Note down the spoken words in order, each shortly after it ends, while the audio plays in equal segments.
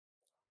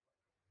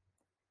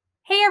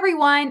Hey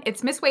everyone,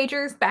 it's Miss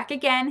Wagers back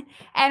again,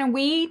 and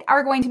we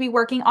are going to be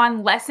working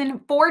on lesson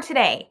 4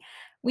 today.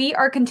 We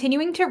are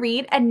continuing to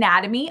read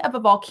Anatomy of a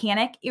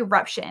Volcanic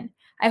Eruption.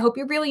 I hope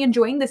you're really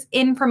enjoying this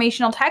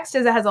informational text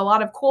as it has a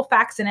lot of cool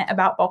facts in it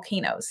about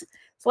volcanoes.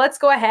 So let's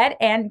go ahead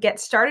and get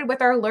started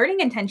with our learning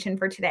intention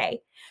for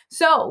today.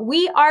 So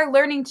we are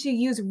learning to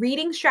use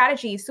reading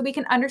strategies so we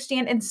can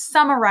understand and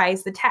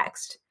summarize the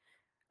text.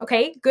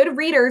 Okay, good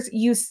readers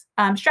use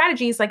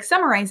strategies like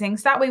summarizing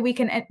so that way we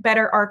can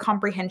better our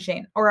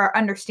comprehension or our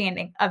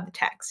understanding of the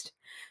text.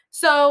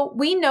 So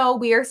we know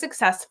we are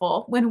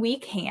successful when we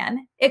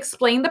can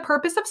explain the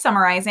purpose of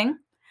summarizing,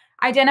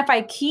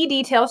 identify key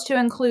details to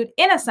include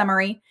in a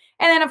summary,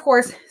 and then of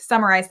course,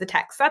 summarize the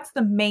text. That's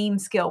the main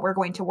skill we're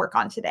going to work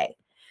on today.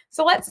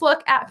 So let's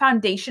look at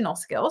foundational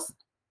skills.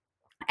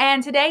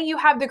 And today you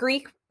have the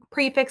Greek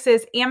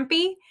prefixes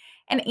amphi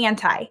and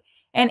anti.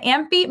 And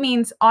amphi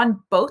means on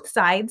both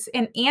sides,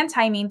 and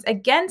anti means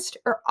against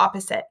or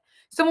opposite.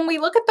 So when we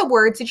look at the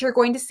words that you're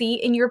going to see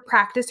in your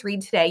practice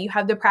read today, you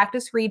have the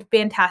practice read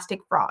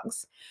fantastic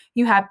frogs.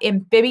 You have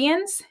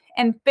amphibians,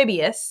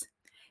 amphibious,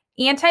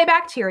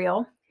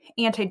 antibacterial,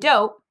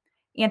 antidote,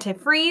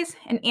 antifreeze,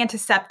 and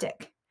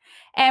antiseptic.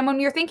 And when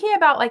you're thinking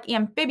about like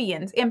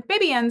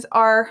amphibians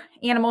are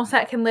animals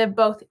that can live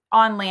both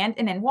on land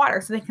and in water.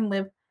 So they can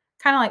live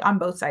kind of like on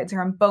both sides or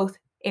on both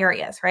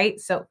areas, right?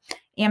 So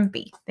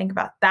amphi, think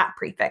about that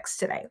prefix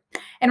today.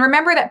 And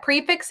remember that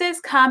prefixes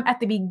come at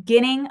the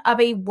beginning of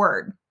a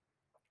word.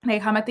 They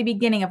come at the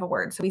beginning of a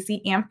word. So we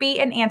see amphi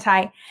and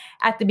anti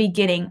at the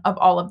beginning of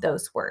all of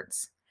those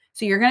words.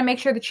 So you're going to make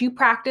sure that you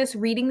practice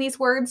reading these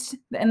words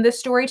in this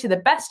story to the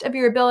best of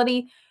your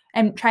ability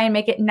and try and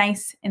make it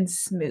nice and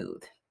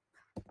smooth.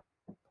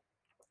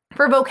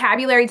 For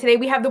vocabulary today,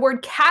 we have the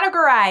word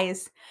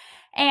categorize.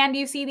 And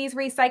you see these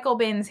recycle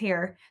bins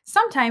here.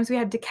 Sometimes we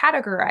have to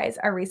categorize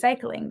our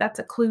recycling. That's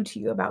a clue to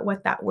you about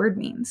what that word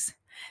means.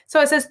 So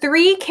it says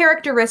 3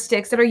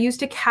 characteristics that are used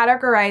to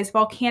categorize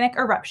volcanic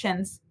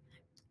eruptions.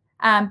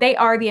 They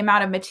are the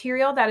amount of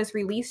material that is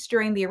released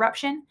during the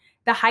eruption,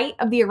 the height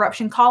of the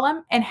eruption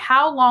column, and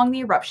how long the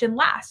eruption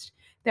lasts.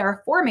 There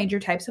are 4 major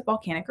types of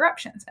volcanic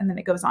eruptions. And then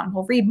it goes on.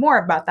 We'll read more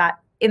about that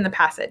in the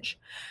passage.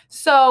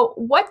 So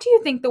what do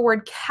you think the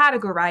word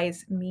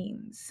categorize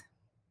means?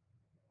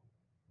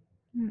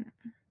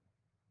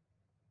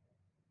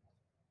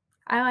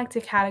 I like to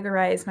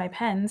categorize my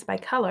pens by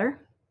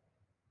color.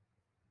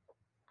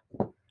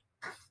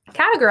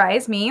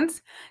 Categorize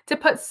means to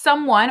put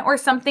someone or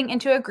something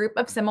into a group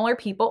of similar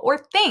people or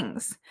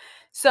things.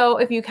 So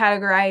if you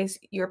categorize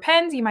your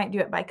pens, you might do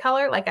it by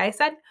color, like I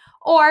said.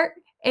 Or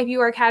if you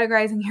are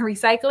categorizing your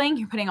recycling,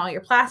 you're putting all your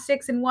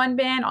plastics in one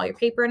bin, all your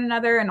paper in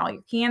another, and all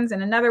your cans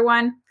in another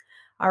one.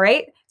 All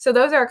right. So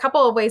those are a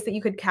couple of ways that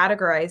you could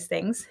categorize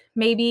things.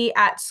 Maybe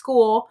at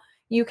school,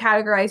 you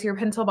categorize your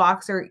pencil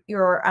box or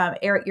your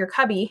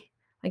cubby,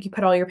 like you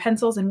put all your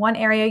pencils in one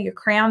area, your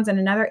crayons in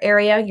another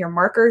area, your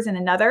markers in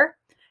another.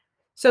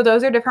 So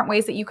those are different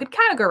ways that you could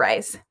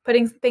categorize,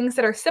 putting things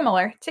that are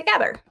similar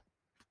together.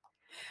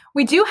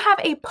 We do have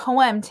a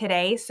poem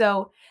today,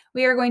 so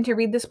we are going to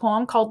read this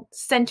poem called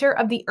Center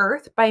of the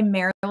Earth by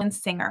Marilyn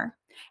Singer.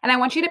 And I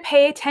want you to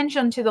pay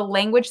attention to the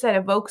language that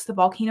evokes the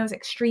volcano's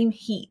extreme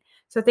heat.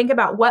 So think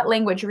about what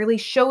language really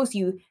shows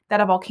you that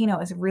a volcano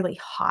is really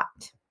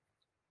hot.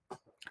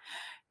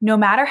 No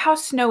matter how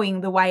snowy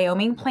the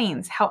Wyoming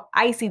plains, how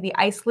icy the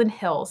Iceland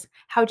hills,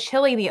 how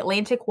chilly the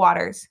Atlantic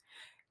waters,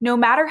 no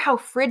matter how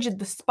frigid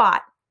the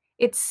spot,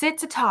 it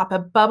sits atop a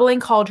bubbling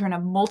cauldron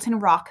of molten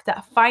rock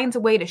that finds a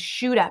way to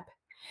shoot up.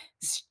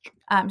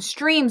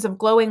 Streams of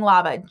glowing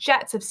lava,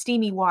 jets of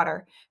steamy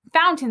water,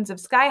 fountains of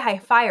sky-high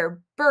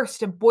fire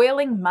burst of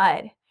boiling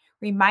mud,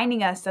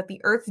 reminding us that the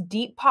Earth's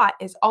deep pot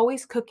is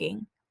always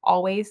cooking,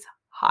 always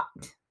hot.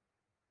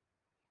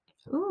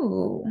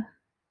 Ooh.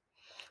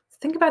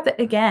 Think about that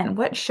again.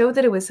 What showed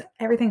that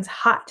everything's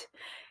hot?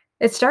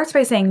 It starts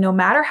by saying, no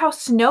matter how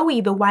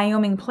snowy the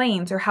Wyoming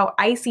plains or how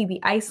icy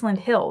the Iceland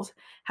hills,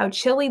 how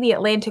chilly the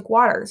Atlantic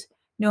waters,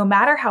 no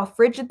matter how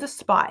frigid the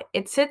spot,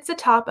 it sits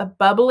atop a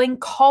bubbling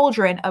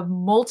cauldron of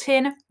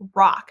molten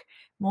rock.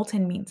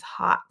 Molten means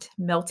hot,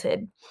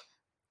 melted.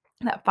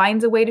 That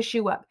finds a way to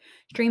shoot up.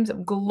 Streams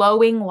of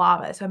glowing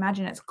lava. So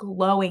imagine it's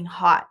glowing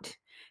hot.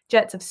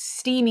 Jets of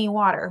steamy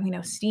water. We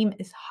know steam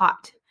is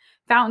hot.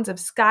 Fountains of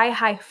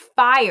sky-high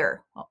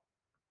fire. Well,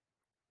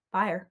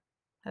 fire,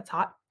 that's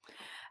hot.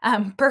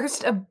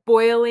 Burst of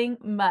boiling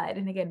mud.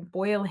 And again,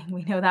 boiling,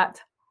 we know that's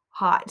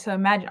hot. So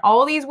imagine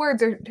all these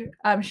words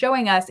are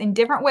showing us in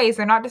different ways.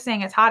 They're not just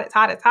saying it's hot, it's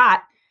hot, it's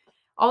hot.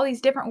 All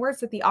these different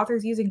words that the author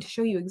is using to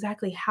show you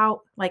exactly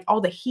how, like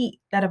all the heat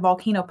that a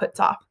volcano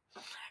puts off.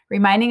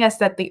 Reminding us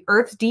that the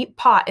Earth's deep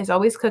pot is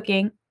always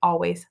cooking,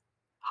 always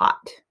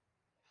hot.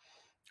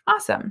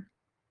 Awesome.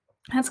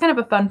 That's kind of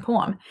a fun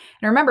poem.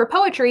 And remember,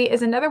 poetry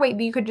is another way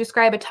that you could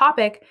describe a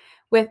topic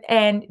with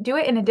and do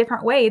it in a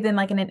different way than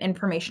like in an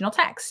informational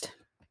text.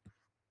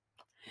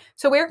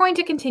 So we're going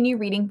to continue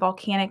reading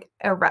volcanic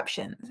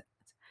eruptions.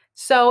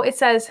 So it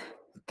says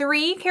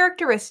 3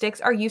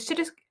 characteristics are used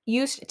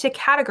used to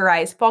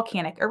categorize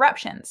volcanic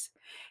eruptions.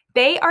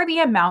 They are the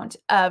amount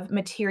of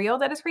material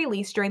that is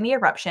released during the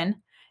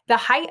eruption, the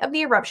height of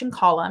the eruption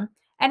column,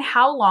 and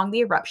how long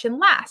the eruption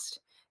lasts.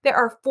 There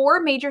are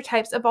 4 major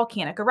types of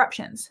volcanic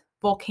eruptions: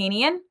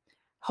 Volcanian,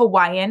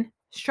 Hawaiian,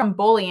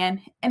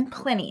 Strombolian, and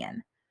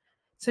Plinian.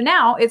 So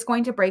now it's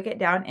going to break it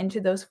down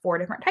into those 4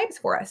 different types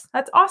for us.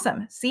 That's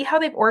awesome. See how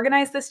they've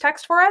organized this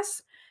text for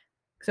us?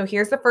 So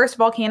here's the first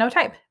volcano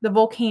type, the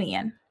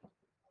Volcanian.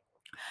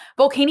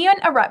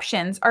 Volcanian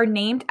eruptions are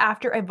named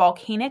after a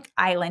volcanic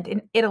island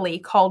in Italy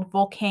called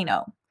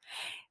Vulcano.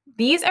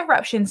 These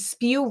eruptions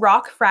spew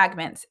rock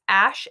fragments,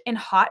 ash, and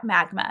hot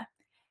magma.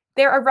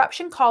 Their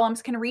eruption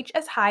columns can reach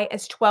as high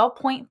as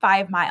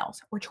 12.5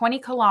 miles, or 20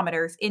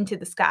 kilometers, into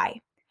the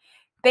sky.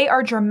 They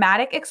are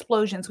dramatic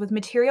explosions with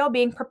material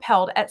being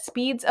propelled at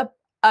speeds of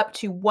up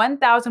to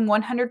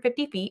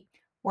 1,150 feet,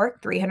 or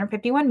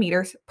 351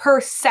 meters,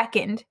 per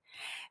second.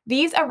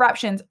 These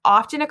eruptions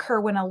often occur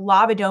when a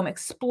lava dome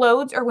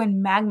explodes or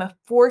when magma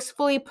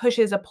forcefully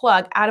pushes a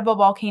plug out of a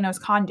volcano's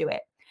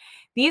conduit.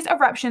 These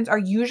eruptions are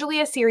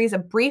usually a series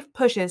of brief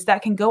pulses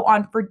that can go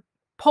on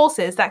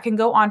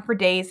for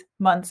days,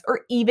 months,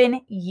 or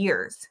even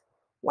years.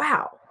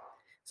 Wow.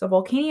 So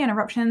volcanic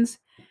eruptions,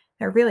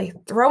 they're really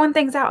throwing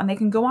things out and they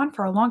can go on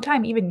for a long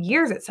time, even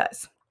years, it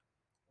says.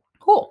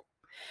 Cool.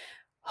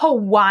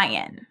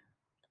 Hawaiian.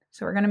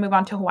 So we're going to move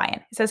on to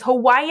Hawaiian. It says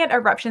Hawaiian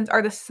eruptions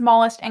are the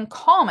smallest and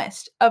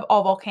calmest of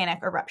all volcanic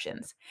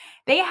eruptions.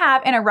 They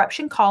have an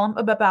eruption column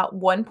of about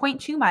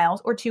 1.2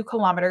 miles or 2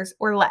 kilometers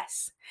or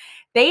less.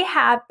 They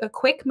have a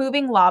quick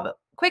moving lava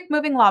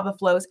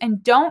flows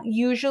and don't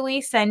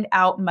usually send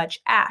out much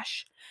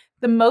ash.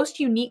 The most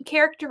unique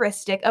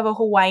characteristic of a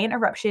Hawaiian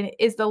eruption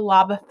is the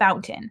lava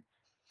fountain.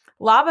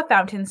 Lava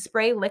fountains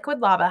spray liquid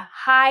lava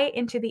high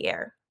into the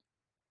air.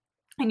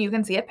 And you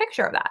can see a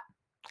picture of that.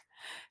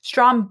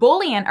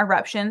 Strombolian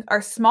eruptions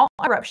are small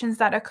eruptions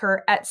that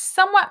occur at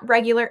somewhat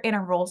regular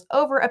intervals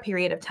over a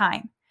period of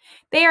time.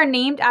 They are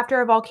named after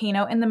a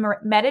volcano in the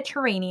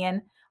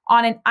Mediterranean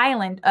on an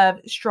island of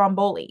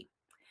Stromboli.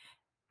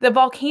 The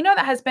volcano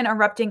that has been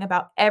erupting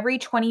about every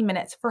 20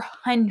 minutes for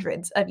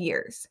hundreds of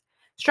years.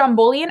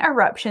 Strombolian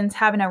eruptions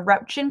have an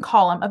eruption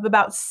column of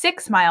about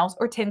 6 miles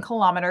or 10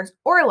 kilometers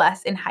or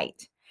less in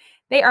height.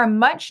 They are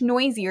much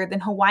noisier than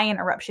Hawaiian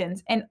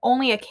eruptions and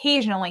only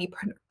occasionally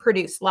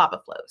produce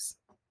lava flows.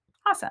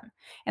 Awesome.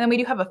 And then we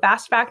do have a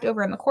fast fact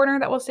over in the corner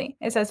that we'll see.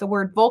 It says the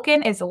word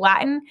Vulcan is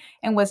Latin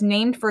and was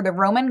named for the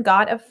Roman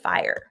god of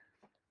fire.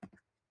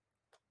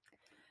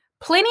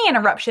 Plinian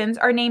eruptions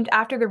are named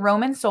after the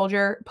Roman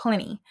soldier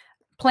Pliny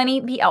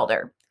the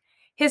Elder.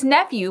 His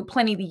nephew,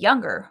 Pliny the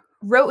Younger,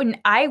 wrote an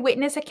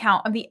eyewitness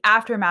account of the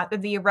aftermath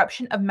of the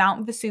eruption of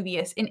Mount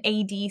Vesuvius in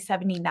AD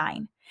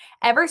 79.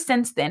 Ever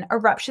since then,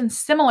 eruptions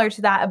similar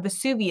to that of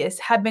Vesuvius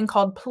have been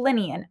called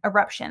Plinian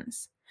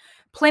eruptions.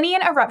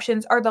 Plinian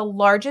eruptions are the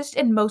largest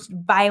and most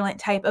violent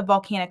type of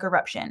volcanic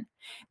eruption.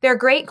 Their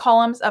great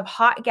columns of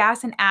hot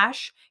gas and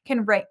ash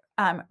can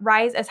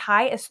rise as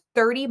high as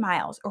 30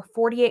 miles or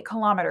 48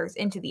 kilometers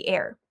into the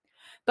air.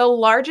 The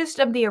largest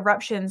of the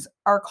eruptions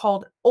are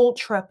called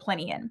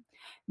ultraplinian.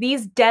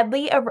 These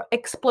deadly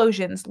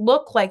explosions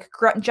look like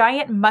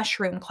giant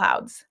mushroom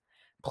clouds.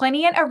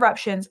 Plinian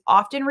eruptions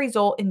often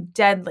result in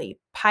deadly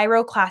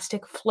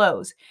pyroclastic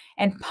flows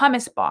and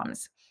pumice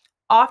bombs.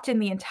 Often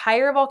the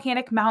entire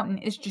volcanic mountain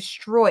is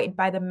destroyed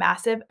by the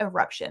massive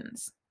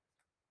eruptions.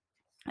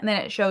 And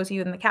then it shows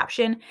you in the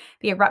caption,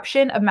 the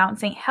eruption of Mount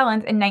St.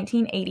 Helens in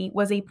 1980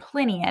 was a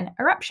Plinian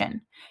eruption.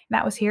 And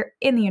that was here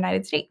in the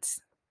United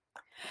States.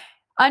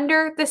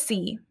 Under the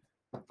sea.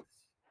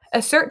 A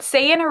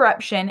Surtsayan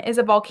eruption is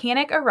a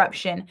volcanic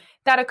eruption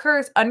that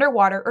occurs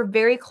underwater or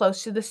very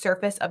close to the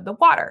surface of the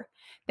water.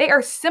 They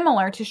are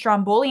similar to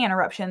Strombolian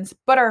eruptions,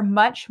 but are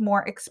much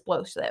more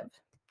explosive.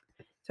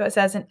 So it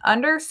says an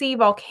undersea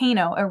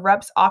volcano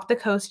erupts off the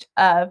coast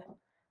of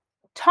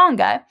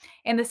Tonga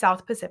in the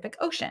South Pacific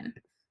Ocean.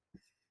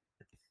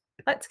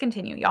 Let's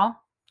continue, y'all.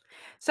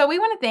 So we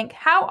want to think,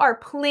 how are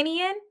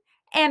Plinian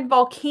and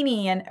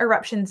Volcanian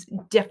eruptions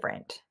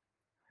different?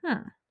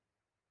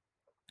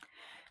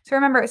 So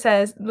remember, it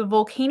says the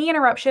Volcanian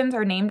eruptions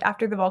are named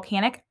after the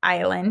volcanic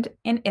island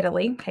in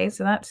Italy. Okay,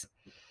 so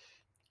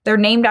they're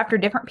named after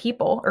different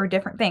people or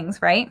different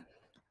things, right?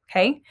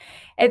 Okay,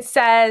 it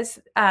says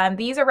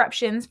these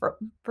eruptions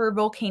for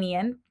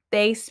Volcanian,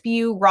 they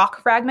spew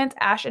rock fragments,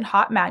 ash, and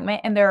hot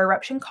magma, and their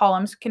eruption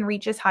columns can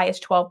reach as high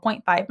as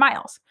 12.5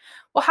 miles.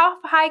 Well, how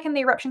high can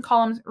the eruption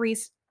columns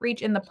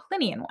reach in the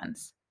Plinian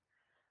ones?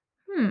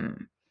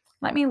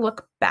 Let me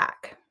look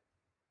back.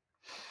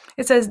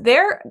 It says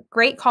their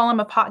great column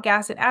of hot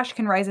gas and ash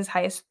can rise as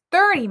high as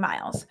 30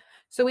 miles.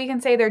 So we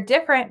can say they're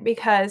different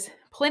because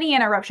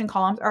Plinian eruption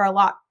columns are a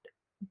lot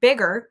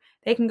bigger.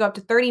 They can go up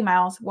to 30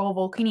 miles, while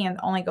Volcanians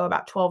only go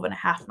about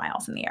 12.5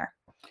 miles in the air.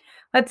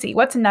 Let's see,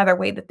 what's another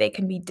way that they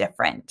can be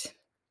different?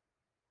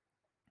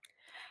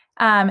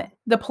 The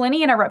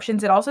Plinian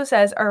eruptions, it also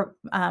says, are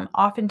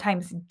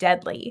oftentimes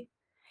deadly,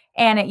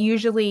 and it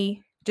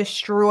usually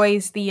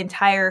destroys the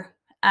entire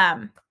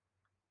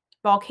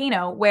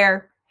volcano,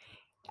 where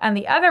And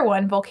the other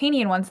one,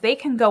 Vulcanian ones, they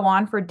can go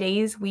on for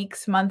days,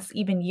 weeks, months,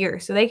 even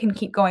years. So they can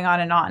keep going on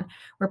and on.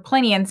 Where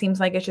Plinian seems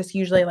like it's just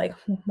usually like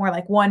more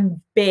like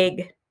one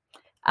big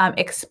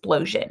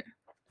explosion.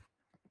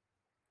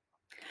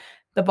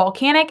 The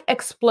Volcanic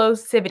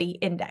Explosivity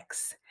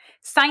Index.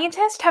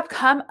 Scientists have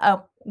come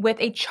up with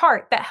a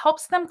chart that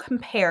helps them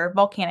compare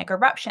volcanic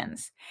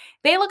eruptions.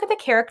 They look at the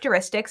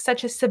characteristics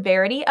such as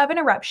severity of an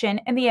eruption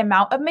and the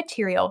amount of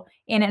material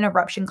in an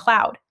eruption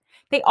cloud.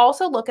 They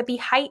also look at the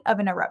height of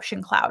an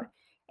eruption cloud,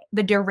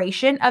 the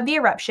duration of the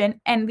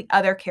eruption, and the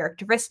other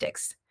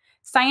characteristics.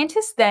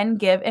 Scientists then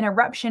give an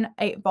eruption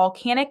a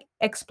Volcanic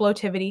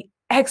Explosivity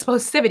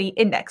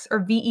Index, or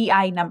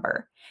VEI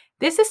number.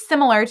 This is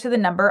similar to the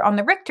number on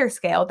the Richter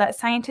scale that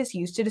scientists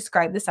use to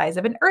describe the size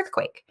of an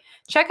earthquake.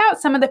 Check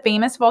out some of the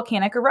famous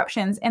volcanic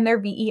eruptions and their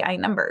VEI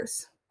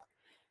numbers.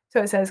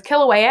 So it says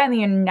Kilauea in the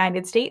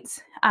United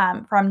States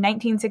from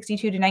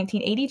 1962 to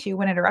 1982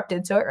 when it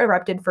erupted. So it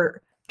erupted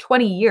for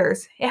 20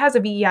 years. It has a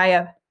VEI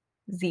of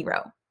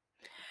 0.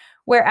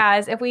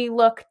 Whereas if we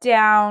look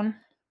down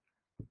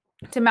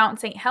to Mount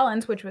St.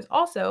 Helens, which was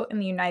also in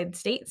the United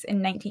States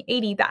in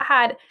 1980, that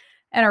had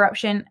an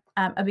eruption,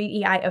 a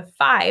VEI of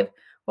 5.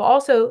 Well,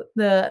 also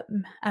the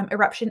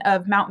eruption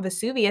of Mount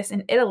Vesuvius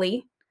in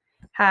Italy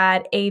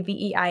had a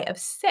VEI of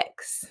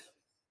 6.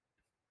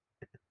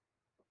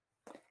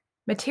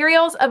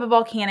 Materials of a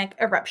volcanic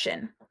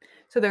eruption.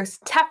 So there's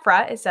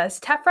tephra. It says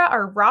tephra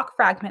are rock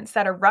fragments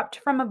that erupt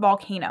from a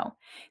volcano.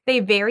 They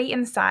vary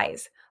in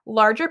size.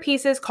 Larger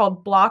pieces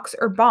called blocks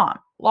or bombs.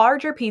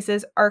 Larger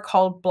pieces are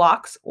called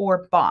blocks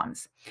or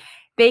bombs.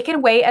 They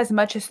can weigh as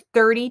much as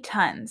 30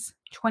 tons,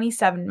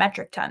 27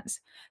 metric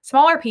tons.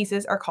 Smaller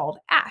pieces are called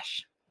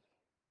ash.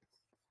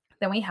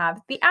 Then we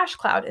have the ash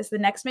cloud is the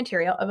next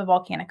material of a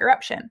volcanic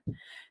eruption.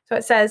 So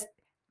it says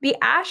the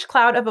ash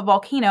cloud of a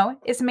volcano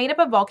is made up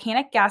of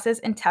volcanic gases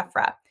and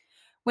tephra.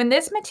 When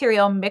this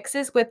material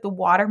mixes with the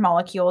water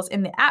molecules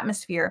in the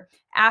atmosphere,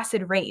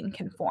 acid rain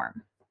can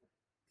form.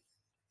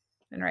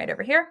 And right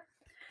over here,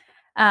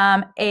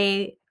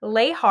 a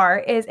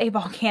lahar is a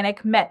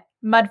volcanic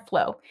mud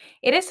flow.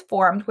 It is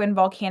formed when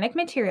volcanic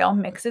material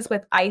mixes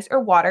with ice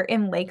or water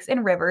in lakes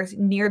and rivers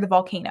near the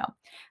volcano.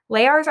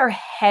 Lahars are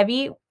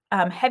heavy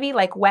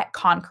like wet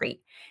concrete.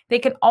 They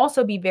can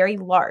also be very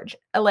large.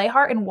 A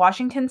lahar in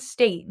Washington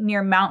State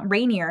near Mount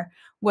Rainier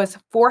was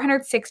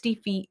 460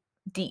 feet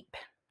deep.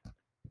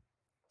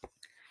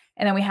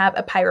 And then we have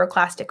a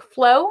pyroclastic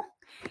flow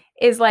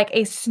is like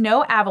a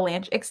snow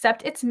avalanche,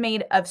 except it's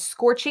made of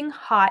scorching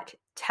hot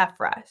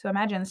tephra. So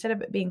imagine instead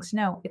of it being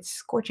snow, it's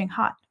scorching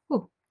hot.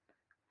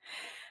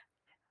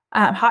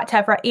 Hot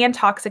tephra and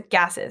toxic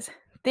gases.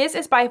 This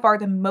is by far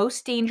the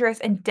most dangerous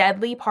and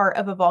deadly part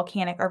of a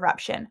volcanic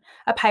eruption.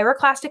 A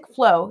pyroclastic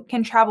flow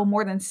can travel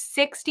more than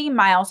 60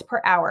 miles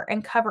per hour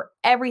and cover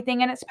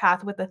everything in its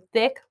path with a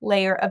thick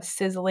layer of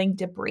sizzling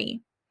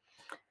debris.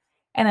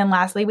 And then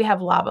lastly, we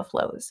have lava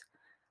flows.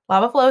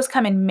 Lava flows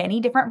come in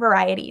many different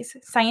varieties.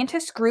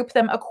 Scientists group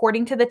them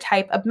according to the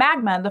type of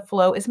magma the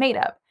flow is made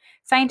of.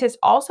 Scientists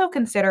also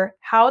consider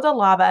how hot the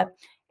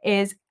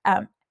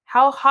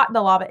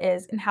lava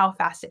is and how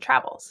fast it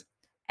travels.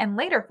 And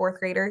later, fourth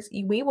graders,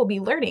 we will be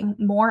learning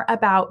more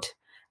about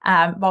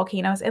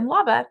volcanoes and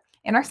lava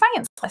in our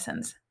science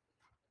lessons.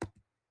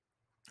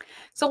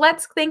 So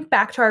let's think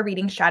back to our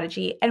reading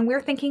strategy, and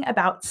we're thinking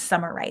about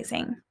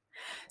summarizing.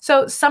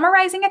 So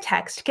summarizing a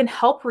text can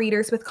help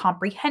readers with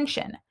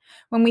comprehension.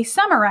 When we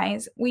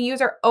summarize, we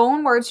use our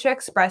own words to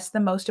express the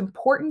most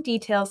important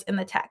details in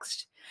the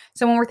text.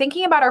 So when we're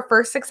thinking about our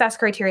first success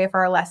criteria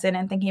for our lesson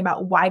and thinking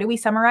about why do we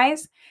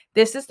summarize,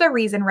 this is the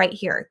reason right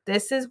here.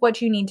 This is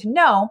what you need to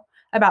know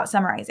about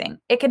summarizing.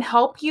 It can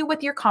help you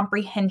with your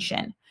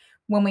comprehension.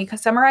 When we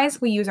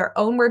summarize, we use our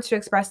own words to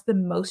express the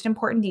most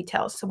important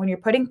details. So when you're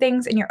putting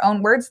things in your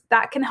own words,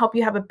 that can help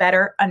you have a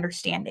better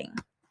understanding.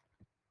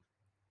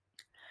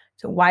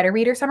 So why do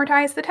readers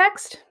summarize the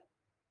text?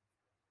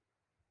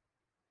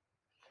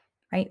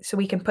 Right? So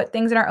we can put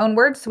things in our own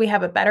words so we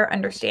have a better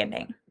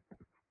understanding.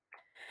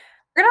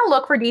 We're going to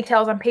look for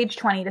details on page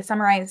 20 to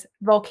summarize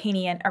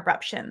Volcanic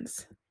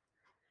eruptions.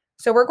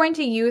 So we're going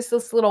to use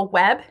this little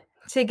web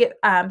to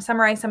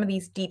summarize some of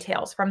these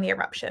details from the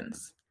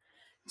eruptions.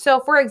 So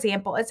for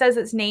example, it says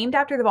it's named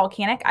after the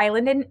volcanic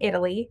island in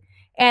Italy,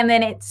 and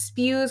then it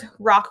spews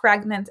rock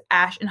fragments,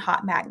 ash, and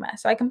hot magma.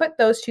 So I can put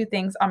those two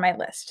things on my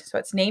list. So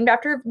it's named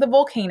after the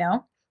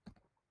volcano,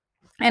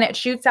 and it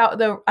shoots out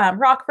the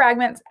rock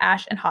fragments,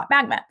 ash, and hot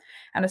magma.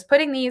 I'm just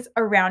putting these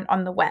around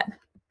on the web.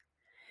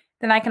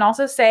 Then I can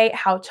also say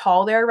how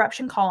tall their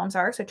eruption columns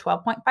are, so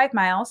 12.5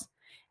 miles,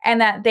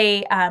 and that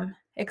they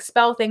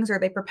expel things or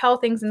they propel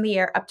things in the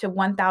air up to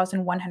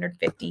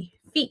 1,150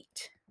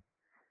 feet.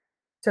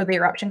 So the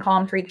eruption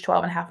columns reach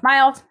 12.5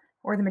 miles,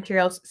 or the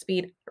material's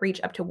speed reach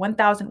up to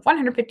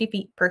 1,150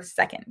 feet per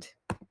second.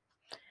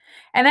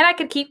 And then I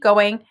could keep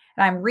going,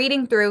 and I'm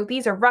reading through.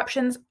 These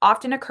eruptions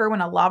often occur when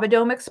a lava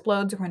dome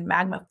explodes or when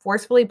magma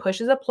forcefully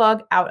pushes a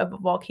plug out of a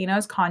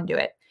volcano's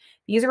conduit.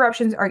 These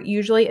eruptions are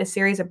usually a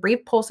series of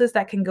brief pulses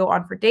that can go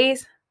on for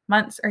days,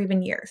 months, or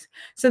even years.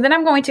 So then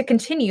I'm going to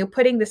continue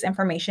putting this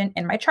information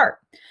in my chart.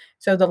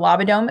 So the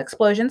lava dome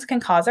explosions can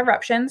cause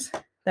eruptions.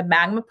 The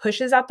magma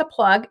pushes out the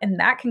plug, and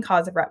that can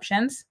cause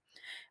eruptions.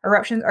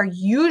 Eruptions are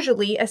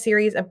usually a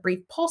series of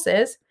brief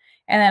pulses.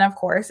 And then, of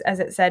course, as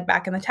it said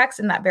back in the text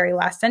in that very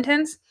last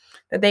sentence,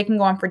 that they can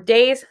go on for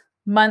days,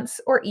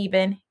 months, or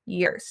even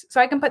years. So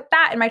I can put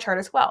that in my chart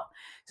as well.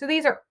 So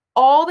these are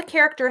all the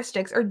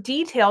characteristics or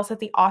details that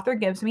the author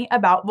gives me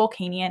about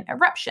volcanic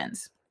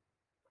eruptions.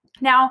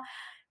 Now,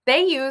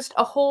 they used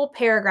a whole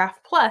paragraph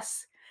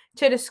plus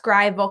to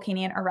describe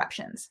volcanic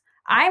eruptions.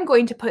 I'm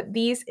going to put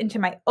these into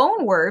my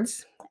own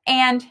words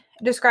and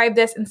describe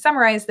this and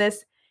summarize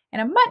this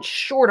in a much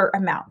shorter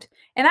amount.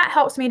 And that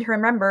helps me to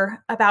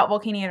remember about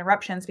volcanic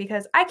eruptions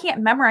because I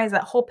can't memorize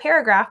that whole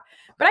paragraph,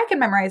 but I can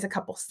memorize a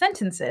couple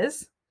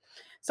sentences.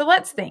 So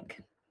let's think.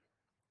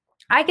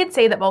 I could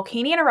say that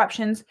volcanic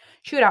eruptions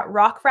shoot out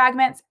rock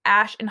fragments,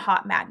 ash, and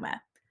hot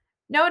magma.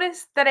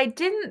 Notice that I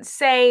didn't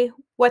say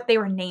what they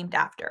were named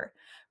after.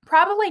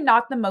 Probably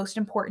not the most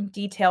important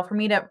detail for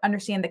me to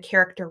understand the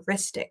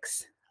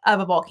characteristics of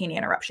a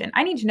volcanic eruption.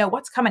 I need to know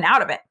what's coming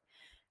out of it.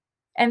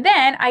 And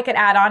then I could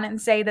add on and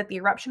say that the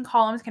eruption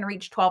columns can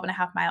reach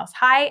 12.5 miles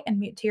high and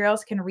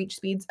materials can reach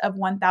speeds of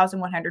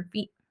 1,100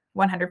 feet,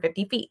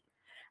 150 feet.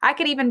 I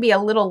could even be a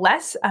little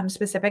less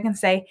specific and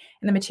say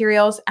and the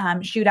materials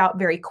shoot out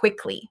very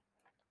quickly.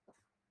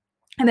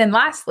 And then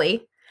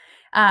lastly,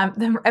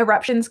 the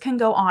eruptions can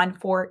go on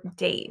for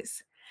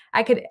days.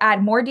 I could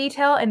add more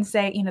detail and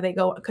say, they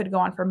could go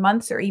on for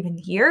months or even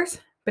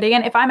years. But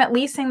again, if I'm at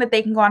least saying that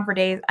they can go on for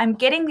days, I'm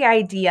getting the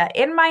idea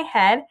in my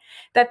head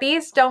that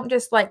these don't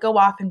just go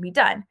off and be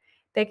done.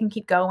 They can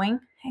keep going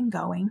and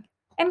going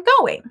and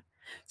going.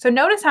 So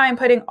notice how I'm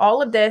putting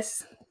all of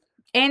this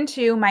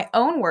into my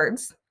own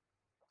words.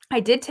 I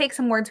did take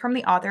some words from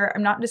the author.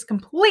 I'm not just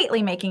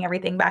completely making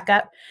everything back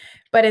up,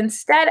 but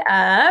instead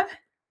of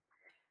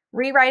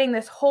rewriting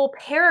this whole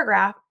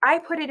paragraph, I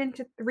put it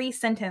into 3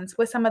 sentences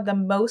with some of the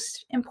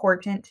most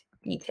important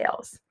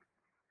details.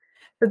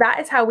 So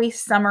that is how we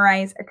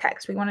summarize a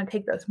text. We want to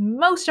take those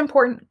most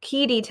important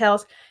key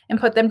details and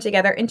put them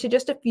together into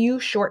just a few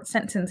short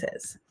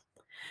sentences.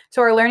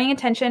 So our learning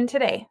intention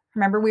today,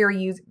 remember we were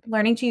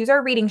learning to use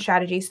our reading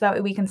strategy so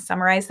that we can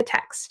summarize the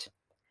text.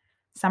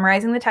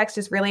 Summarizing the text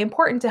is really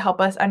important to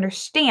help us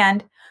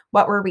understand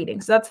what we're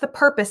reading. So that's the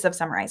purpose of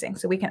summarizing,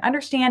 so we can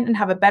understand and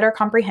have a better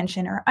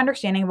comprehension or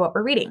understanding of what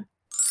we're reading.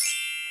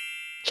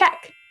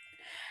 Check.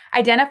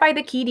 Identify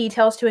the key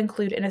details to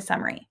include in a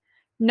summary.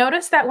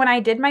 Notice that when I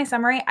did my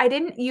summary, I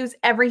didn't use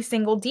every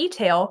single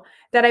detail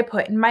that I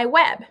put in my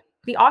web.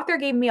 The author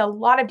gave me a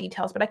lot of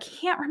details, but I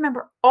can't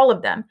remember all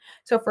of them.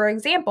 So for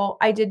example,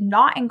 I did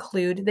not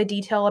include the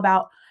detail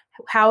about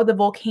how the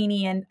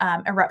volcanic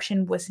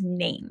eruption was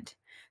named.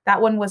 That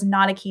one was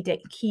not a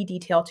key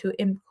detail to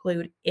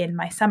include in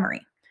my summary.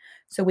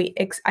 So we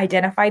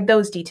identified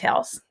those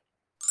details.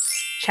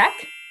 Check.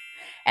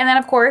 And then,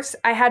 of course,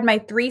 I had my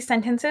 3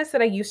 sentences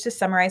that I used to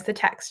summarize the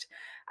text.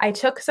 I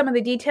took some of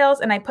the details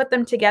and I put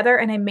them together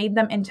and I made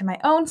them into my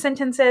own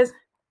sentences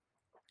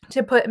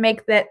to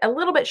make that a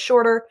little bit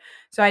shorter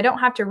so I don't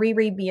have to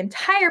reread the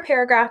entire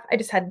paragraph. I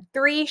just had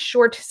 3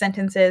 short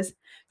sentences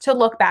to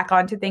look back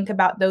on to think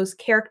about those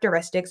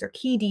characteristics or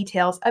key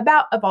details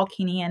about a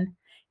volcanic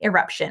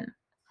eruption.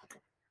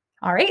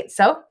 All right,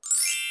 so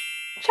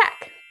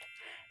check.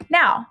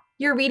 Now,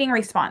 your reading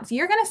response.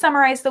 You're going to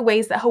summarize the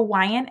ways that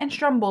Hawaiian and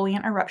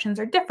Strombolian eruptions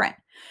are different.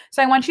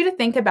 So I want you to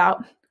think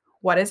about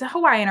what is a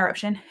Hawaiian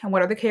eruption and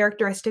what are the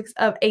characteristics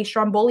of a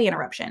Strombolian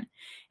eruption.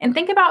 And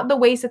think about the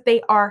ways that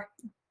they are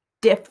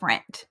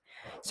different.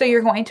 So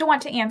you're going to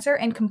want to answer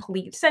in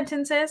complete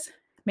sentences.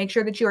 Make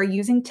sure that you are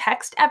using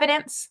text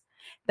evidence.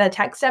 The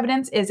text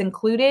evidence is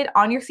included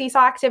on your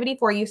Seesaw activity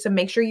for you, so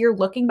make sure you're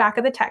looking back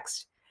at the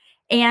text.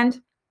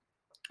 And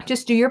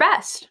just do your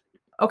best.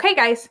 Okay,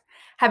 guys,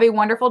 have a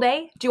wonderful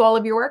day. Do all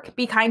of your work.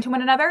 Be kind to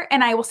one another,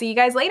 and I will see you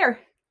guys later.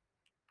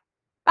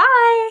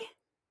 Bye.